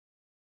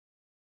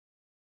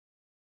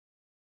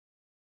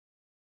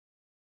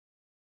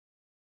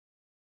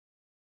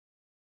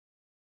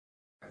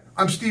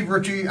I'm Steve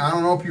Ritchie. I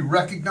don't know if you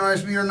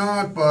recognize me or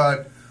not,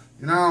 but,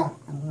 you know,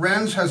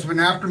 Renz has been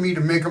after me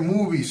to make a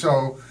movie,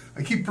 so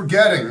I keep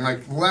forgetting.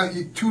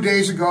 Like 2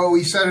 days ago,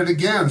 he said it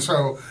again,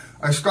 so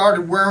I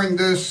started wearing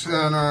this,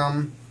 and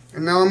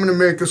now I'm going to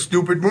make a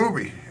stupid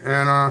movie.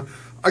 And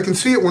I can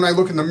see it when I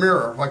look in the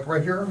mirror, like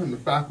right here in the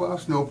back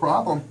glass, no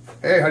problem.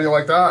 Hey, how do you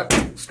like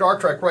that? Star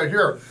Trek right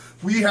here.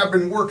 We have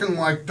been working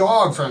like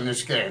dogs on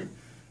this game.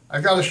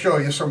 I got to show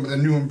you some of the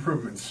new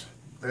improvements.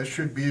 This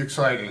should be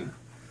exciting.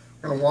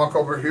 I'm going to walk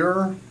over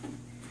here.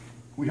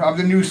 We have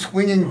the new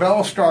swinging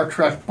bell Star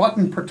Trek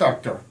button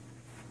protector.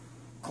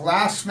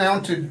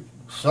 Glass-mounted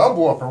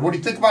subwoofer. What do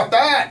you think about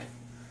that?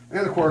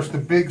 And of course the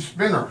big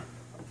spinner.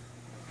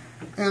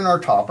 And our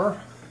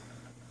topper.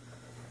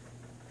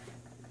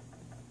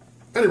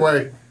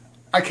 Anyway,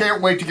 I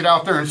can't wait to get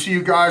out there and see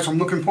you guys. I'm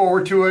looking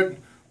forward to it.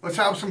 Let's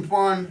have some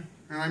fun.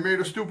 And I made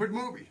a stupid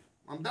movie.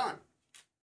 I'm done.